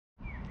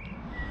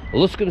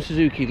Luscombe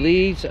Suzuki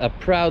Leeds are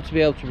proud to be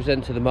able to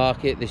present to the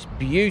market this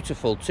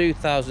beautiful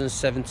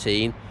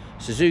 2017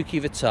 Suzuki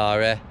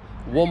Vitara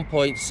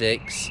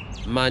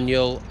 1.6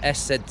 manual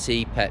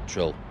SZT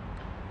petrol.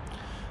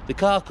 The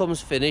car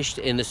comes finished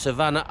in the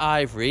Savannah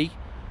Ivory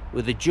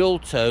with a dual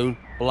tone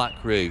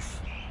black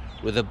roof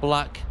with a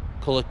black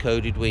colour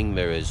coded wing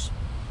mirrors.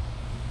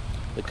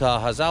 The car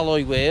has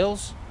alloy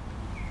wheels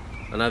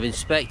and I've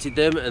inspected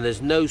them and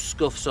there's no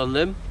scuffs on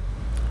them,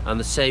 and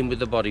the same with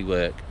the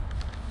bodywork.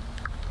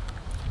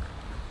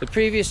 The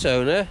previous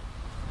owner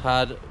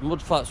had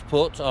mud flaps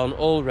put on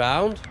all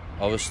round,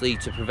 obviously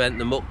to prevent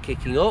the muck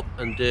kicking up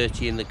and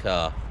dirtying the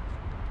car.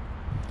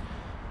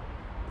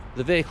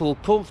 The vehicle will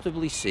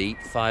comfortably seat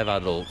 5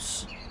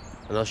 adults,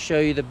 and I'll show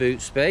you the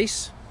boot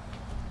space,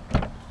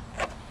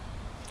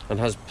 and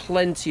has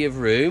plenty of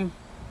room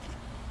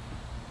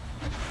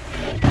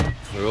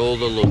for all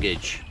the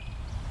luggage.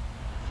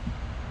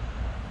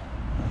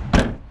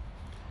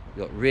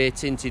 You've got rear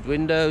tinted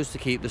windows to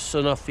keep the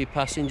sun off your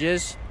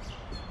passengers.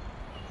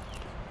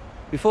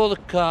 Before the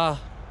car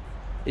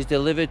is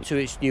delivered to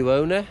its new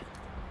owner,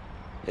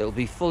 it will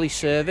be fully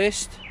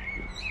serviced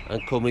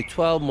and come with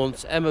 12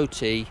 months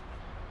MOT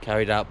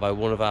carried out by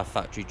one of our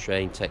factory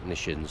trained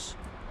technicians.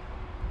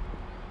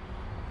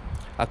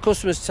 Our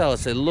customers tell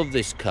us they love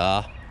this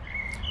car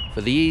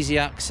for the easy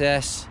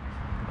access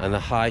and the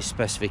high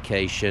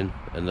specification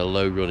and the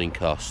low running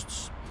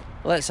costs.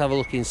 Let's have a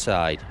look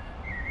inside.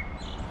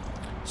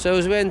 So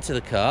as we enter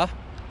the car,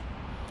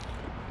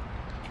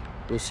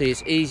 you'll see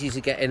it's easy to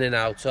get in and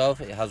out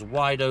of. It has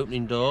wide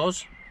opening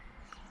doors,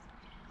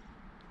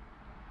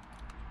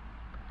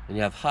 and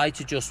you have height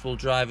adjustable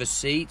driver's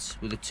seats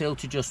with a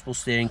tilt adjustable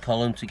steering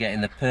column to get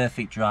in the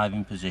perfect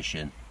driving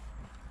position.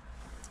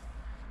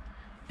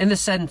 In the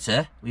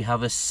centre we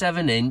have a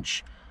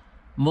 7-inch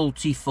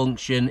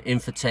multi-function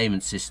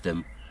infotainment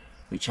system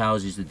which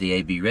houses the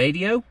DAB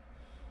radio,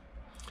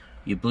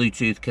 your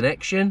Bluetooth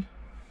connection,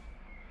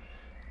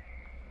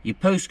 your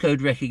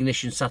postcode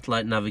recognition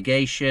satellite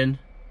navigation,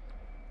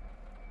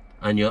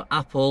 and your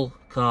Apple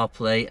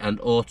CarPlay and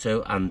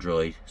Auto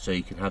Android, so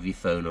you can have your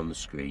phone on the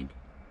screen.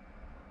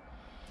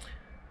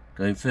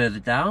 Going further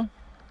down,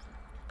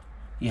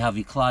 you have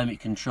your climate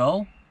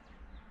control.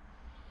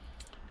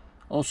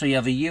 Also you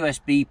have a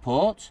USB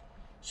port,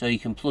 so you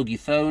can plug your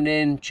phone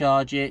in,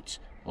 charge it,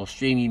 or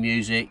stream your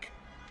music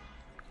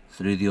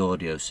through the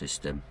audio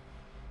system.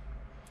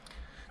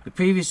 The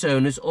previous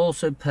owners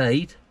also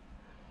paid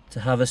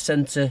to have a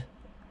centre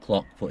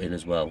clock put in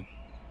as well.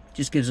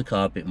 Just gives the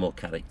car a bit more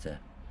character.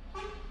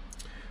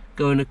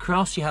 Going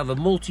across, you have a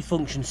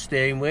multifunction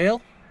steering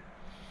wheel.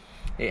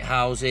 It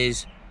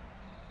houses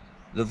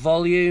the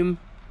volume,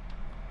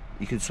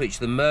 you can switch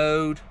the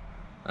mode,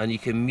 and you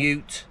can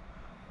mute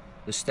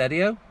the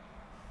stereo.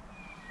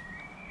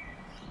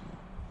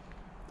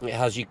 It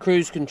has your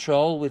cruise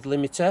control with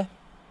limiter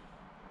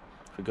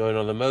for going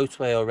on the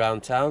motorway or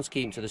around towns,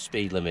 keeping to the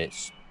speed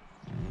limits.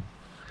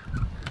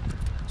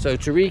 So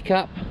to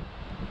recap,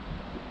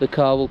 the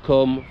car will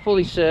come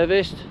fully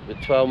serviced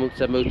with 12 months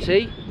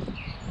MOT.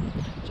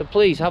 So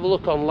please have a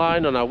look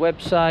online on our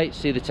website,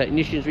 see the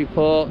technician's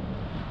report,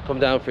 come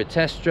down for a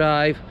test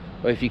drive,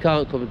 or if you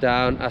can't come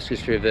down, ask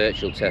us for a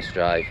virtual test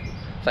drive.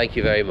 Thank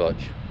you very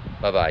much.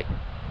 Bye bye.